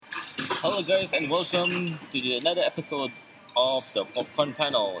Hello, guys, and welcome to another episode of the Popcorn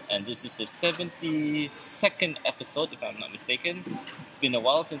Panel. And this is the 72nd episode, if I'm not mistaken. It's been a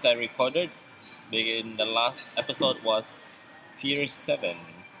while since I recorded. The last episode was Tier 7.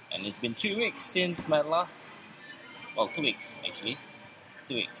 And it's been 2 weeks since my last... Well, 2 weeks, actually.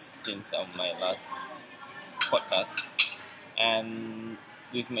 2 weeks since my last podcast. And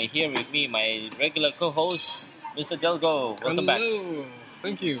here with me, my regular co-host, Mr. Delgo. Welcome back. Hello,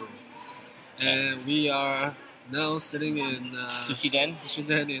 thank you. And we are now sitting in Sushi Den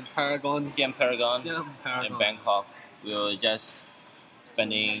in Paragon. Siam Paragon in Bangkok. We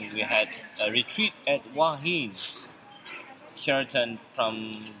had a retreat at Wah Hin Sheraton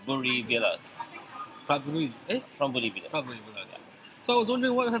from Buri Villas. From Buri Villas. Yeah. So I was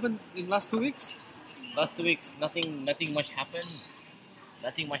wondering what happened in last 2 weeks? Last 2 weeks, nothing much happened.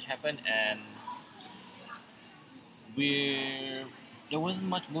 And there wasn't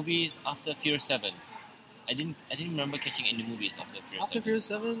much movies after Fear 7. I didn't remember catching any movies after Fear 7. After Fear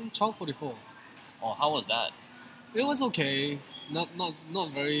 7, 12:44. Oh, how was that? It was okay. Not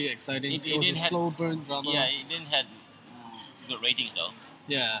very exciting. It was a slow burn drama. Yeah, it didn't have good ratings though.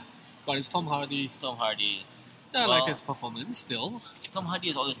 Yeah, but it's Tom Hardy. Yeah, I like his performance still. Tom Hardy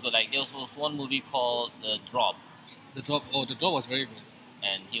is always good. Like there was one movie called The Drop. The Drop was very good.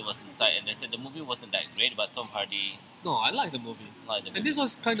 And he was inside, and they said the movie wasn't that great, but Tom Hardy... No, I like the movie. And this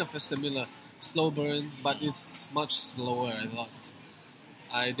was kind of a similar slow burn, but it's much slower, I thought.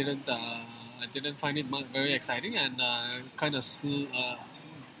 I didn't find it very exciting, and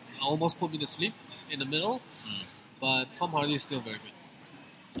almost put me to sleep in the middle. But Tom Hardy is still very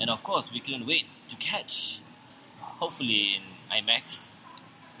good. And of course, we couldn't wait to catch, hopefully in IMAX.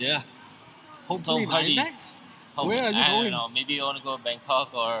 Yeah. Hopefully Tom Hardy. in IMAX? Where are you going? I don't know. Maybe you want to go to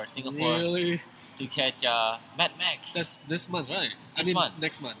Bangkok or Singapore. Really? To catch Mad Max. That's this month, right?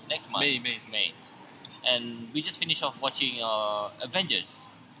 Next month. May. And we just finished off watching Avengers.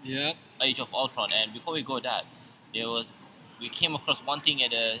 Yeah. Age of Ultron. And before we go that, we came across one thing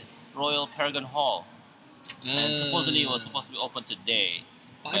at the Royal Paragon Hall. And supposedly it was supposed to be open today.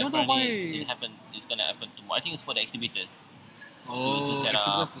 I don't know why. It's going to happen tomorrow. I think it's for the exhibitors.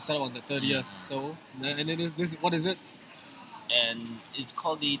 Exhibitors to set up on the 30th. So, and it is what is it? And it's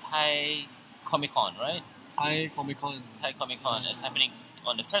called the Thai Comic Con, right? Thai Comic Con. It's happening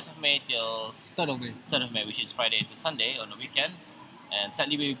on the 1st of May till 3rd of May. 3rd of May, which is Friday to Sunday on the weekend. And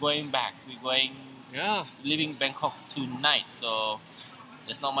sadly, we're going back. Leaving Bangkok tonight. So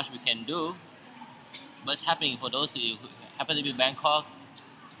there's not much we can do. But it's happening for those who happen to be in Bangkok.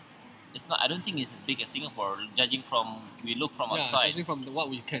 It's not. I don't think it's as big as Singapore. We look from outside. Judging from what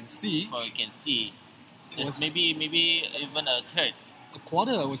we can see. There's maybe even a third. A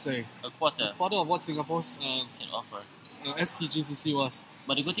quarter, I would say. A quarter of what Singapore's can offer. STGCC was.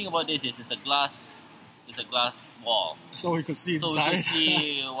 But the good thing about this is it's a glass wall. So we could see inside. So we could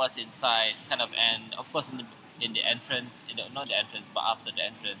see what's inside, kind of, and of course in the entrance, not the entrance, but after the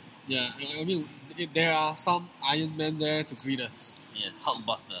entrance. Yeah, I mean, there are some Iron Man there to greet us. Yeah,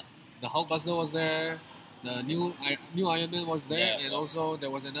 Hulkbuster. The Hulkbuster was there. The new Iron Man was there, and also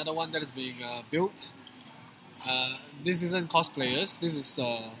there was another one that is being built. This isn't cosplayers. This is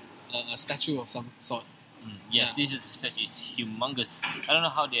a statue of some sort. Yes, this is a statue. It's humongous. I don't know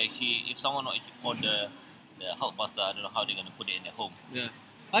how they actually... If someone ordered the Hulkbuster, I don't know how they're going to put it in their home. Yeah.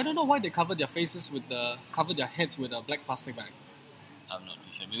 I don't know why they cover their heads with a black plastic bag. I'm not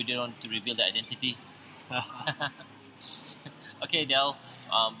too sure. Maybe they want to reveal their identity. Okay, Del.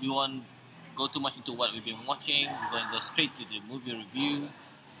 We won't go too much into what we've been watching. We're going to go straight to the movie review.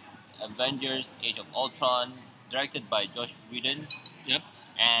 Avengers, Age of Ultron, directed by Josh Whedon. Yep.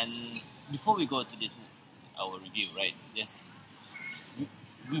 And before we go to our review, right? Yes,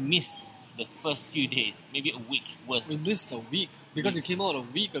 we missed the first few days, maybe a week. We missed a week because it came out a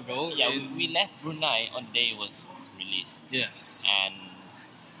week ago. Yeah, we left Brunei on the day it was released. Yes. And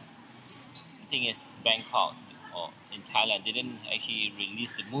the thing is, Bangkok or in Thailand didn't actually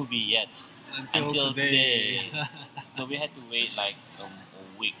release the movie yet until today. So we had to wait like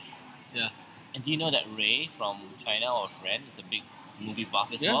a week. Yeah. And do you know that Ray from China, our friend, is a big movie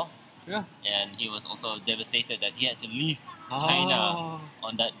buff as well? Yeah. And he was also devastated that he had to leave China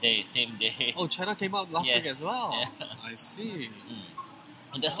on that day, same day. Oh, China came out last week as well. Yeah. I see.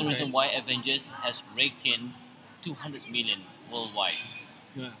 And that's the reason why Avengers has raked in 200 million worldwide.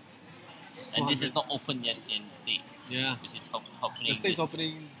 Yeah. And this is not open yet in the States. Yeah. Which is opening. The States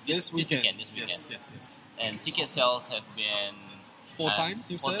opening this weekend. This weekend. Yes. And ticket sales have been 4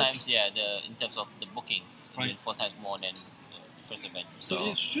 times, you said? 4 times, yeah. In terms of the bookings, right. Been 4 times more than first Avengers. So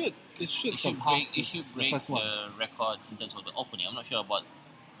it should surpass the first one. The record in terms of the opening. I'm not sure about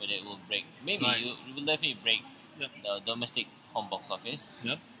whether it will break. Maybe Right. it will definitely break Yep. the domestic home box office.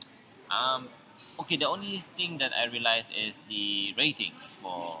 Yep. Okay, the only thing that I realized is the ratings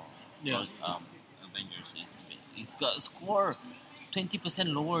for Yeah. Avengers it's got a score 20%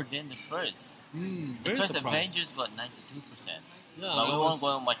 lower than the first. The Very first surprised. Avengers got 92%. Yeah, But we I won't was-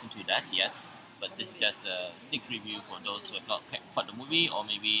 go much into that yet. But this is just a sneak preview for those who have not caught the movie, or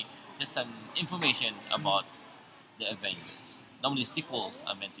maybe just some information about the Avengers. Normally, sequels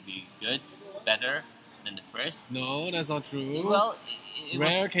are meant to be good, better than the first. No, that's not true. Well, it was,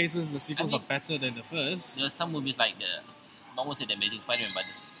 Rare cases, the sequels I mean- are better than the first. there are some movies like I won't say the Amazing Spider-Man, but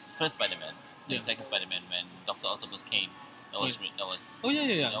the first Spider-Man, and Yeah. the second Spider-Man when Doctor Octopus came. That was Oh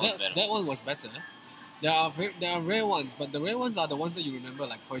yeah. That was better. That one was better. There are rare ones, but the rare ones are the ones that you remember,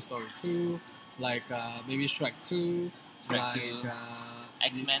 like Toy Story 2, like maybe Shrek 2, Shrek like 2,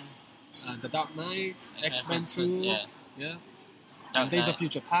 X-Men, The Dark Knight, X-Men 2, yeah, yeah, Dark and Days Knight. of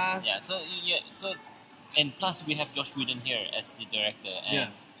Future Past. Yeah, so and plus we have Josh Whedon here as the director, and Yeah.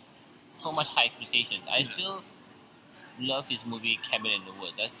 so much high expectations. I Yeah. still love his movie Cabin in the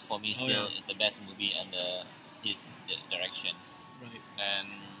Woods. That's for me Oh, still yeah. is the best movie under his direction. Right. And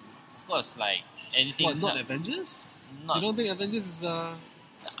of course, like anything, What? Not Avengers? not- You don't think Avengers is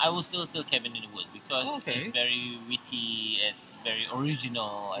I will still Cabin in the Woods because Oh, okay. it's very witty. It's very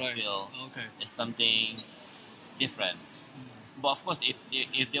original. I right? feel Okay. it's something different. But of course,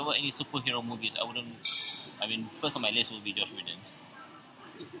 if there were any superhero movies, I wouldn't. I mean, first on my list would be Josh Whedon,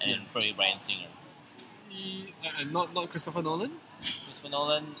 and then probably Bryan Singer. And not Christopher Nolan. Christopher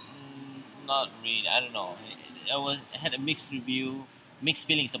Nolan, not really. I don't know. I had a mixed review, mixed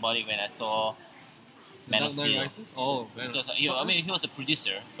feelings about it when I saw The Man Dark of Knight Steel. Rises. Oh, man. Because I mean, he was a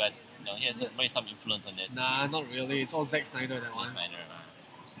producer, but he has probably some influence on it. Nah, not really. It's all Zack Snyder that one. Minor.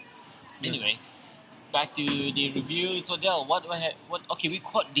 Anyway, back to the review. So Del, what? Okay, we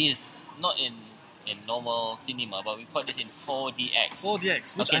caught this not in normal cinema, but we caught this in 4DX.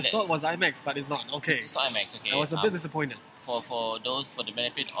 4DX, which Okay, I thought was IMAX, but it's not. Okay. It's not IMAX. Okay, I was a bit disappointed. for the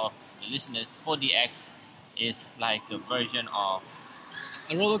benefit of the listeners, 4DX is like a version of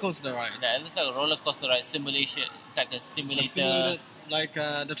A roller coaster ride. it looks like a roller coaster ride simulation. It's like a A simulator. simulated, like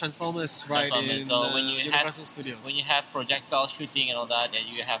the Transformers ride in So when you Universal Studios. when you have projectile shooting and all that, then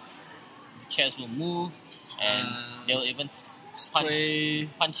you have the chairs will move, and they'll even Spray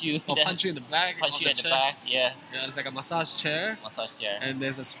punch you. or punch you in the back. punch of you the at the chair. back. Yeah, Yeah, it's like a massage chair, massage chair. and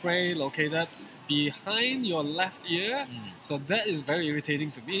there's a spray located behind your left ear. So that is very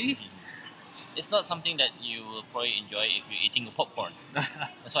irritating to me. It's not something that you will probably enjoy if you're eating a popcorn.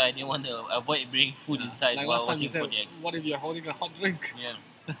 That's why I didn't want to avoid bringing food inside Like while last time you watching said, 4DX. what if you're holding a hot drink?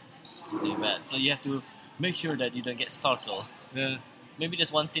 Yeah. Pretty bad. So you have to make sure that you don't get startled. Yeah. Maybe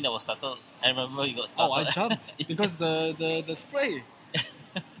there's one scene that was startled. I remember you got Oh, startled. I jumped because the spray.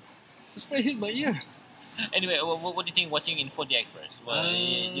 The spray hit my ear. Anyway, what do you think watching in 4DX first? Well,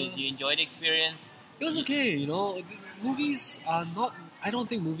 you enjoy the experience? It was okay, you know. Movies are not. I don't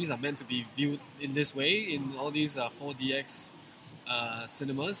think movies are meant to be viewed in this way in all these 4DX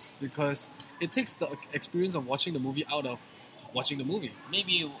cinemas because it takes the experience of watching the movie out of watching the movie.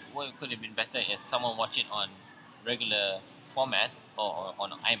 Maybe what could have been better is someone watch it on regular format or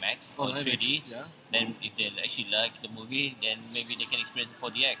on IMAX or On IMAX, 3D. yeah. Then if they actually like the movie, then maybe they can experience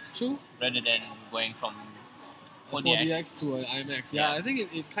 4DX True. rather than going from 4DX to an IMAX. Yeah, Yeah. I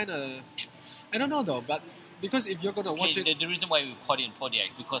think it kind of. I don't know though, but because if you're gonna watch Okay, it, the reason why we caught it in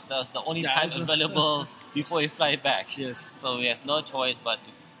 4DX because that was the only Yeah, time it's- available before we fly back. yes, So we have no choice but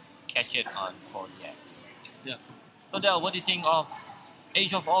to catch it on 4DX. yeah. So Del, what do you think of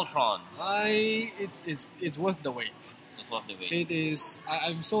Age of Ultron? It's worth the wait. It's worth the wait. It is.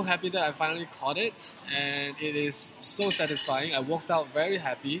 I'm so happy that I finally caught it, and it is so satisfying. I walked out very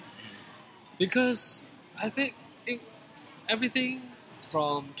happy because I think everything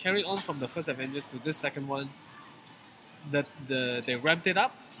from carried on from the first Avengers to this second one, that they ramped it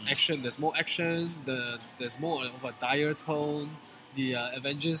up. Action. There's more action. There's more of a dire tone. The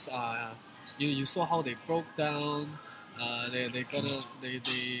Avengers are. You saw how they broke down.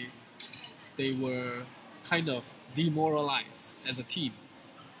 They were kind of demoralized as a team.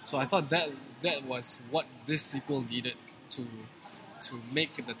 So I thought that was what this sequel needed to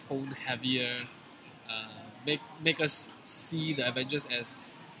make the tone heavier, make us see the Avengers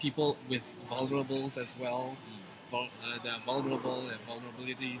as people with vulnerables as well. They're vulnerable and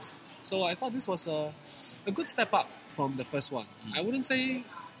vulnerabilities. So I thought this was a good step up from the first one.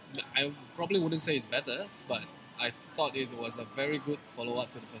 I probably wouldn't say it's better, but I thought it was a very good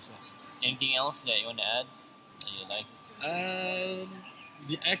follow-up to the first one. Anything else that you want to add that you like?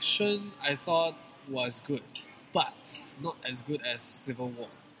 The action I thought was good, but not as good as Civil War.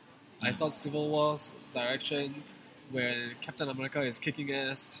 I thought Civil War's direction, where Captain America is kicking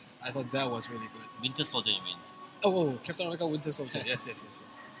ass, I thought that was really good. Winter Soldier, you mean? Oh, Captain America Winter Soldier. Yes.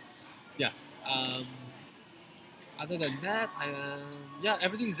 Yeah. Other than that,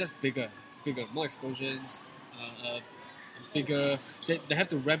 everything is just bigger, more explosions, bigger. They have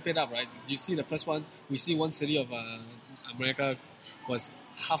to ramp it up, right? You see the first one, we see one city of America was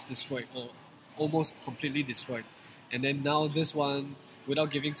half destroyed or almost completely destroyed. And then now this one, without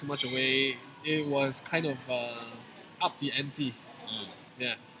giving too much away, it was kind of up the ante.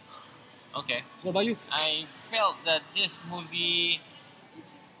 Yeah. Okay. What about you? I felt that this movie...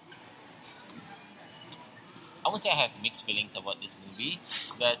 I won't say I have mixed feelings about this movie,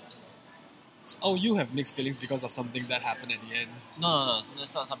 but... Oh, you have mixed feelings because of something that happened at the end. No.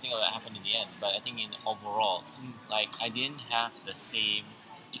 That's not something that happened in the end. But I think in overall, like, I didn't have the same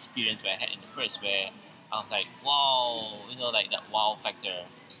experience where I had in the first, where I was like, wow, like that wow factor.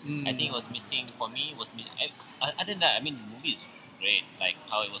 I think it was missing for me. Other than that, I mean, the movie is great. Like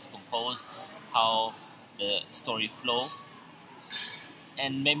how it was composed, how the story flow,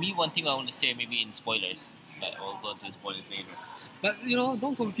 and maybe one thing I want to say, maybe in spoilers, but I'll go into spoilers later. But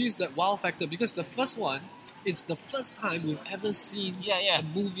don't confuse that wow factor, because the first one is the first time we've ever seen a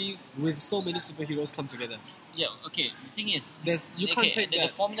movie with so many superheroes come together. Yeah. Okay. The thing is, you can't take that.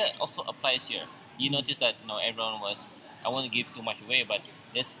 The formula also applies here. You notice that everyone was. I won't give too much away, but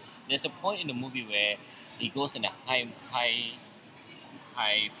there's a point in the movie where it goes in a high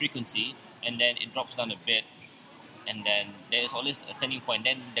frequency, and then it drops down a bit, and then there's always a turning point.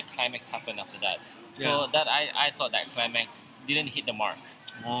 Then the climax happened after that. So that I thought that climax didn't hit the mark.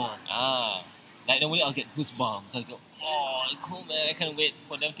 Like the way I'll get goosebumps. I'll go, oh, cool man! I can't wait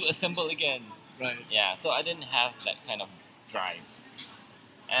for them to assemble again. Right. Yeah. So I didn't have that kind of drive,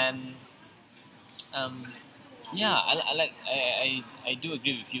 and I do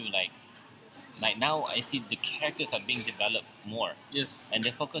agree with you. Like now I see the characters are being developed more. Yes. And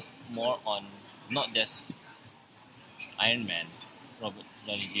they focus more on not just Iron Man, Robert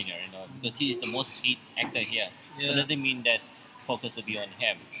Downey Jr. Because he is the most paid actor here. Yeah. So it doesn't mean that focus will be on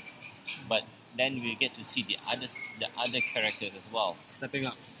him, but then we get to see the other characters as well stepping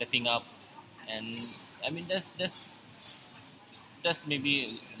up, and I mean that's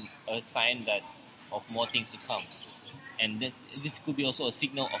maybe a sign that of more things to come, and this could be also a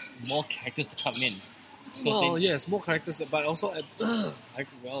signal of more characters to come in. Well, yes, more characters, but also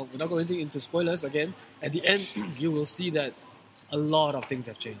without going into spoilers again, at the end you will see that a lot of things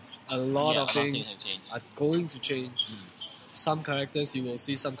have changed. A lot of things are going to change. Some characters you will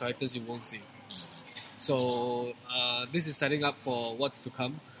see, some characters you won't see. So this is setting up for what's to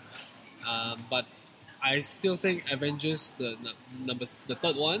come. But I still think Avengers, the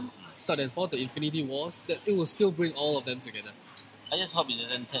third and fourth, the Infinity Wars, that it will still bring all of them together. I just hope it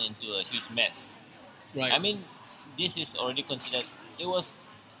doesn't turn into a huge mess. Right. I mean, this is already considered. It was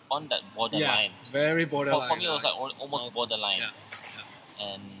on that borderline. Yeah, very borderline. For me, it was like almost borderline. Yeah.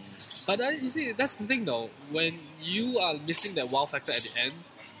 And but you see, that's the thing though. When you are missing that wow factor at the end,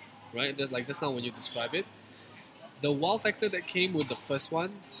 right? Just like just now when you describe it, the wow factor that came with the first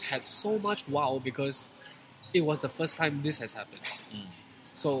one had so much wow because it was the first time this has happened.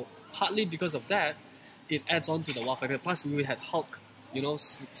 So partly because of that, it adds on to the wow factor. Plus, we had Hulk,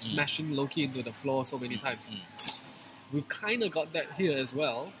 smashing Loki into the floor so many times. We kind of got that here as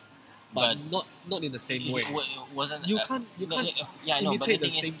well, but not in the same way. Wasn't you can't imitate the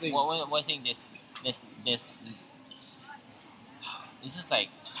same thing. What I'm saying is, there's this is like,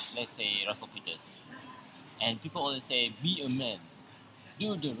 let's say Russell Peters, and people always say, be a man,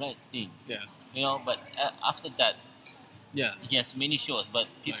 do the right thing. Yeah. But after that, yeah, he has many shows, but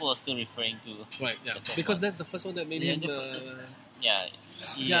people are still referring to because that's the first one that made him. You get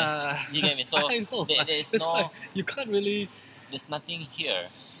me. So I know, there's you can't really. There's nothing here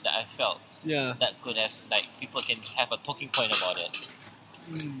that I felt that could have people can have a talking point about it.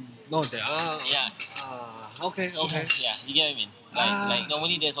 No, there are. Yeah. Okay. Yeah, you get what I mean. Like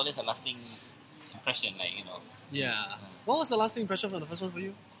normally there's always a lasting impression, Yeah. What was the lasting impression from the first one for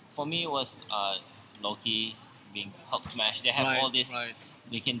you? For me, it was Loki being Hulk smash. They have all this. Right.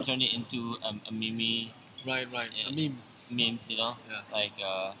 They can turn it into a meme. Right. A meme. Memes, Yeah. Like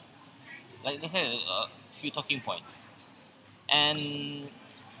let's say a few talking points, and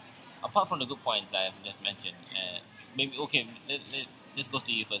apart from the good points that I've just mentioned, maybe let's go to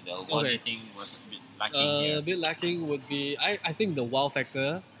you first. What do you think was a bit lacking here? A bit lacking would be I think the wow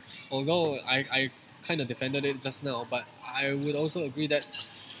factor. Although I kind of defended it just now, but I would also agree that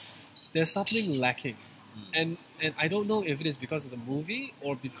there's something lacking. And I don't know if it is because of the movie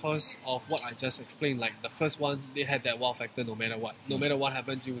or because of what I just explained. Like the first one, they had that wow factor no matter what. No matter what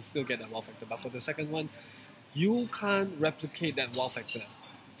happens, you will still get that wow factor. But for the second one, you can't replicate that wow factor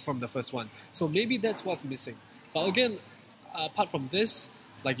from the first one. So maybe that's what's missing. But again, apart from this,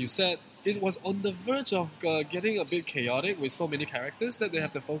 like you said, it was on the verge of getting a bit chaotic with so many characters that they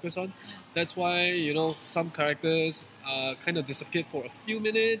have to focus on. That's why, some characters kind of disappeared for a few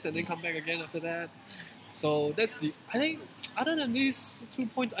minutes and then come back again after that. So I think, other than these 2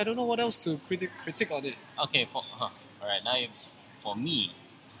 points, I don't know what else to critique on it. Okay, alright, now for me,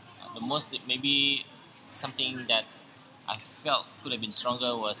 the most, maybe something that I felt could have been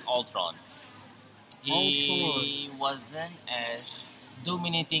stronger was Ultron. He wasn't as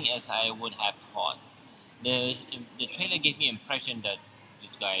dominating as I would have thought. The trailer gave me impression that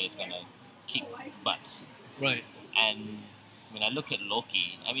this guy is gonna kick butts. Right. And when I look at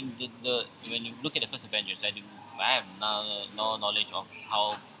Loki, I mean, when you look at the first Avengers, I have no knowledge of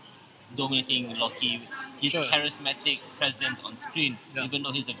how dominating Loki, his charismatic presence on screen, even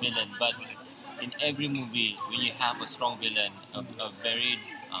though he's a villain. But in every movie, when you have a strong villain, a very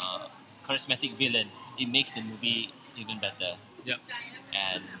charismatic villain, it makes the movie even better. Yeah.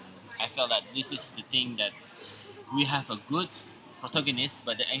 And I felt that this is the thing, that we have a good protagonist,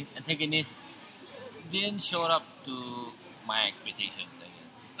 but the antagonist didn't show up to my expectations,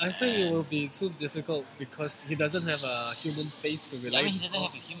 I guess. I think it will be too difficult because he doesn't have a human face to relate. I mean, he doesn't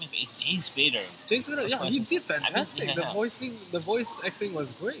have a human face. James Spader. Yeah, he did fantastic. I mean, the voice acting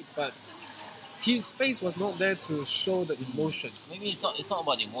was great, but his face was not there to show the emotion. Maybe it's not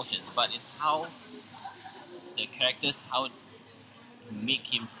about emotions, but it's how the characters, how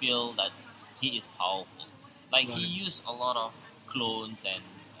make him feel that he is powerful. Like, he used a lot of clones and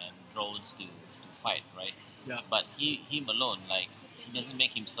drones to fight, right? Yeah. But him alone, like, he doesn't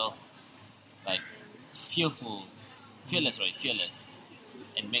make himself like fearless,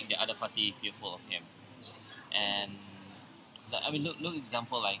 and make the other party fearful of him. And I mean, look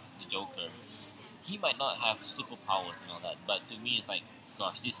example like the Joker. He might not have superpowers and all that, but to me, it's like,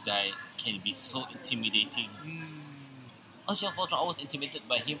 gosh, this guy can be so intimidating. Actually, I was intimidated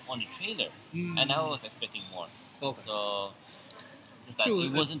by him on the trailer, and I was expecting more. Okay. So, just that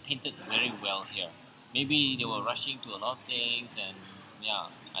it wasn't painted very well here. Maybe they were rushing to a lot of things, and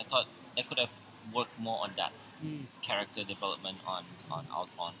I thought they could have worked more on that character development on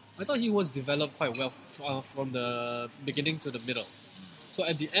Ultron. I thought he was developed quite well from the beginning to the middle. So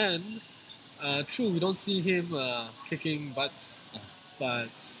at the end, true, we don't see him kicking butts,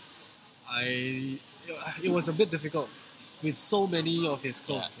 but it was a bit difficult with so many of his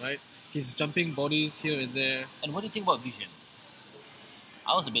clones, right? He's jumping bodies here and there. And what do you think about Vision?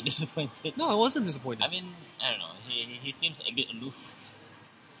 I was a bit disappointed. No, I wasn't disappointed. I mean, I don't know. He seems a bit aloof.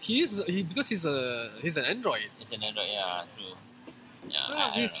 Because he's an android. It's an android, yeah, true.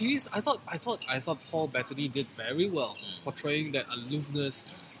 I thought Paul Bettany did very well portraying that aloofness,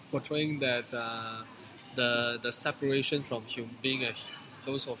 portraying that the separation from being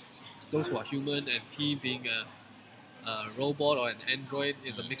those who are human, and he being a robot or an android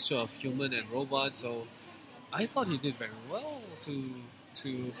is a mixture of human and robot. So I thought he did very well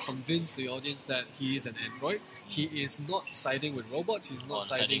to convince the audience that he is an android. He is not siding with robots. He's not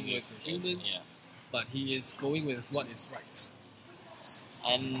siding with humans, but he is going with what is right.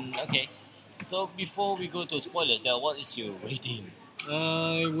 And okay, so before we go to spoilers, Del, what is your rating?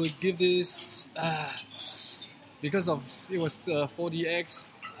 I would give this because of it was 4DX,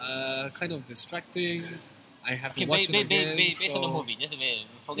 kind of distracting. I have to watch it again. Based on the movie, just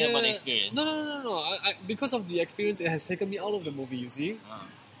forget about the experience. No. Because of the experience, it has taken me out of the movie, you see.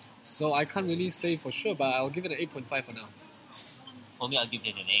 So I can't really say for sure, but I'll give it an 8.5 for now. For me, I'll give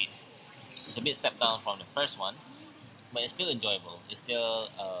it an 8. It's a bit step down from the first one, but it's still enjoyable. It's still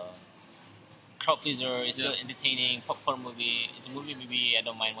crowd pleaser. It's still entertaining, popcorn movie. It's a movie maybe I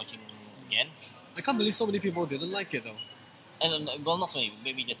don't mind watching again. I can't believe so many people didn't like it though. And well, not so many.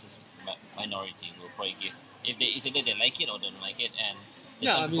 Maybe just a minority will probably give. If they like it or don't like it, and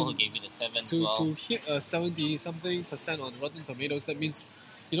there's some people who gave it a 7 to hit 70-something% on Rotten Tomatoes, that means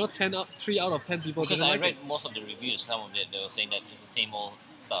 3 out of 10 people didn't like it. Because I read most of the reviews, some of it they were saying that it's the same old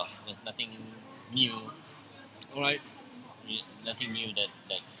stuff. There's nothing new. Alright. Nothing new that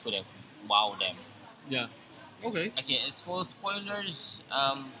could have wowed them. Yeah. Okay. Okay, as for spoilers,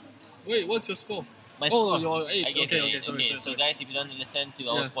 wait, what's your score? My score. Your 8. Okay, sorry. So guys, if you don't listen to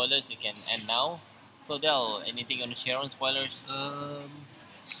our spoilers, you can end now. So Del, anything you want to share on spoilers?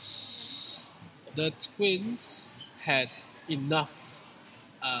 The twins had enough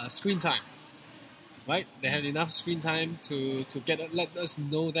screen time. right? They had enough screen time to let us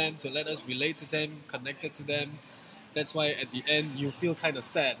know them, to let us relate to them, connected to them. That's why at the end you feel kind of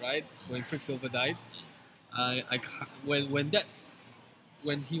sad, right? When Quicksilver died,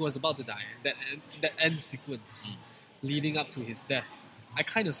 when he was about to die, that end sequence leading up to his death, I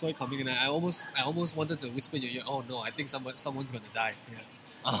kind of saw it coming, and I almost wanted to whisper in your ear, "Oh no, I think someone's gonna die."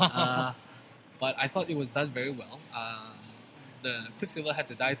 Yeah. But I thought it was done very well. The Quicksilver had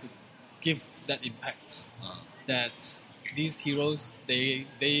to die to give that impact that these heroes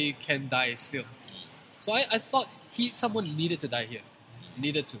they can die still. So I thought someone needed to die here,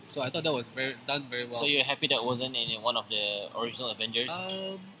 needed to. So I thought that was done very well. So you're happy that wasn't in one of the original Avengers?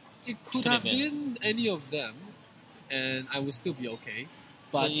 It could have been any of them, and I would still be okay.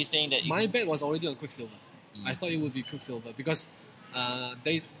 But so you're saying that my bet was already on Quicksilver. I thought it would be Quicksilver because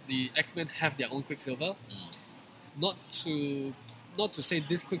the X-Men have their own Quicksilver. Not to say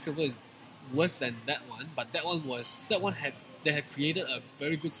this Quicksilver is worse than that one, but they had created a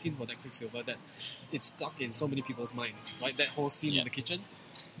very good scene for that Quicksilver that it's stuck in so many people's minds, right? That whole scene in the kitchen.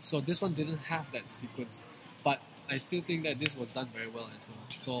 So this one didn't have that sequence, but I still think that this was done very well as well.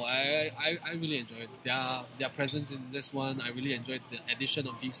 So I really enjoyed their presence in this one. I really enjoyed the addition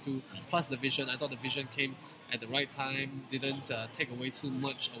of these two, plus the Vision. I thought the Vision came at the right time, didn't take away too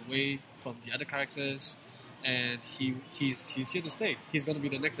much away from the other characters, and he's here to stay. He's going to be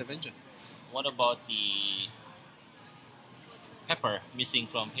the next Avenger. What about the Pepper missing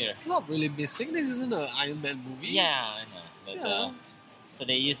from here? Not really missing. This isn't an Iron Man movie. Yeah, I know. But, so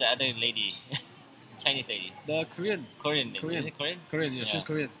they used the other lady, Chinese lady. The Korean. Is it Korean? Korean, yeah. She's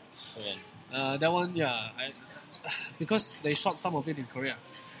Korean. That one, because they shot some of it in Korea.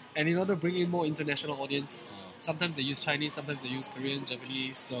 And in order to bring in more international audience, sometimes they use Chinese, sometimes they use Korean,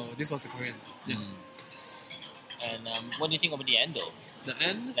 Japanese. So this was a Korean. Yeah. And what do you think about the end though? The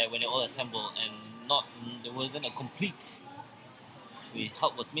end? Like when they all assembled and there wasn't a complete.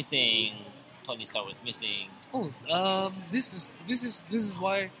 Hulk was missing, Tony Stark was missing. This is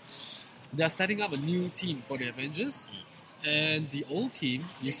why they're setting up a new team for the Avengers, and the old team.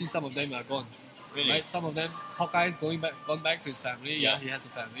 You see, some of them are gone. Really? Right? Some of them, Hawkeye's gone back to his family. Yeah, he has a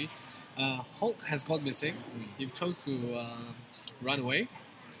family. Hulk has gone missing. He chose to run away.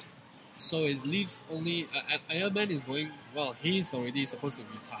 So it leaves only Iron Man is going. Well, he's already supposed to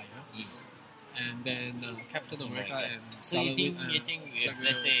retire. And then Captain America and so you think if,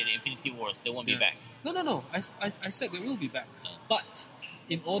 let's say the Infinity Wars, they won't be back? No. I said they will be back. But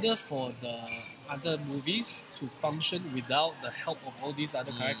in order for the other movies to function without the help of all these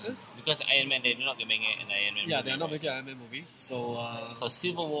other characters, because Iron Man, they're not making an Iron Man movie. Yeah, they're not making an Iron Man movie. So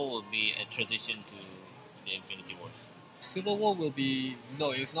Civil War will be a transition to the Infinity Wars. Civil War will be...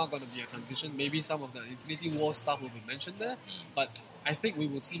 No, it's not going to be a transition. Maybe some of the Infinity War stuff will be mentioned there. But I think we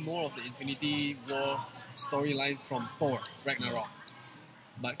will see more of the Infinity War storyline from Thor, Ragnarok.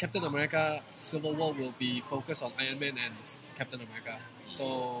 But Captain America, Civil War will be focused on Iron Man and Captain America.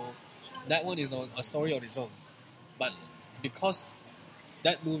 So that one is a story on its own. But because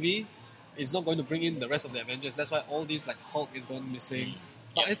that movie is not going to bring in the rest of the Avengers, that's why all these like Hulk is going missing.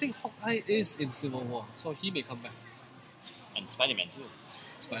 But I think Hawkeye is in Civil War, so he may come back. And Spider-Man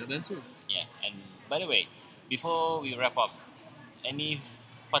too. Yeah, and by the way, before we wrap up, any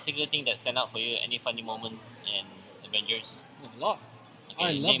particular thing that stand out for you? Any funny moments in Avengers? A lot. Okay,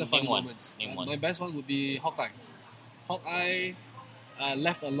 I love the funny moments. Name one. My best one would be Hawkeye. Hawkeye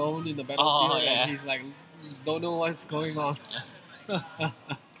left alone in the battlefield and he's like, don't know what's going on.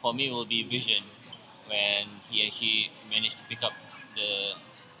 For me, it will be Vision when he actually managed to pick up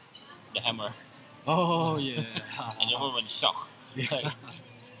the hammer. Oh, yeah. And everyone was shocked. Yeah.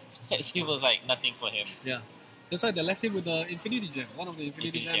 It was like nothing for him. Yeah. That's why they left him with the Infinity Gem. One of the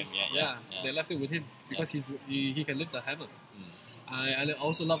Infinity Gems. Yeah. They left it with him because he can lift the hammer. I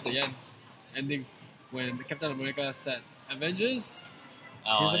also love the ending when Captain America said, Avengers...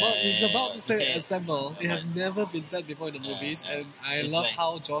 He's about to say assemble. It has never been said before in the movies, and I love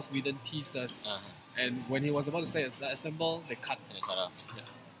how Joss Whedon teased us. And when he was about to say assemble, they cut. Off. Yeah.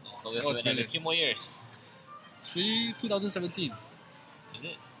 So we have another 2 more years. 2017. Is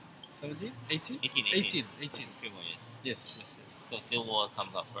it? 17? 18? 18. 18. 3 more years. Yes. So Civil War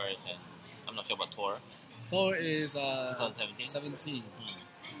comes up first, and I'm not sure about Thor. Thor is 2017. 17. So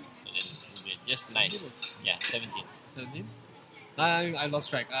then it'll be just nice. Yeah, 17. 17? I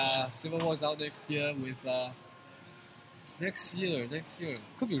lost track. Civil War is out next year with next year.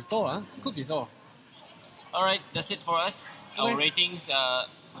 Could be Thor, huh? Could be Thor. Alright, that's it for us. Our ratings,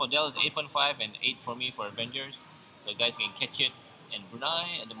 for Dell is 8.5 and 8 for me for Avengers. So guys can catch it in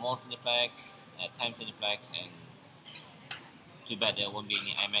Brunei, at the Mall Cineplex, at Time Cineplex, and too bad there won't be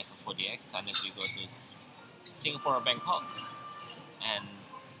any IMAX or 4DX unless you go to Singapore or Bangkok. And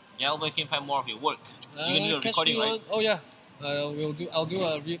yeah, where can you find more of your work? You're gonna do a recording, right? Oh yeah, I'll do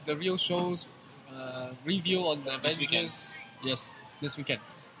the real shows review on the This weekend. Avengers. Yes, this weekend.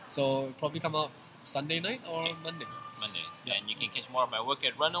 So it'll probably come out Sunday night or Monday. Monday. And you can catch more of my work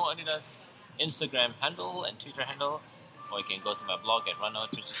at Rano Iskandar Instagram handle and Twitter handle, or you can go to my blog at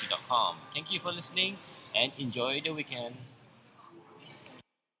rano360.com. Thank you for listening and enjoy the weekend.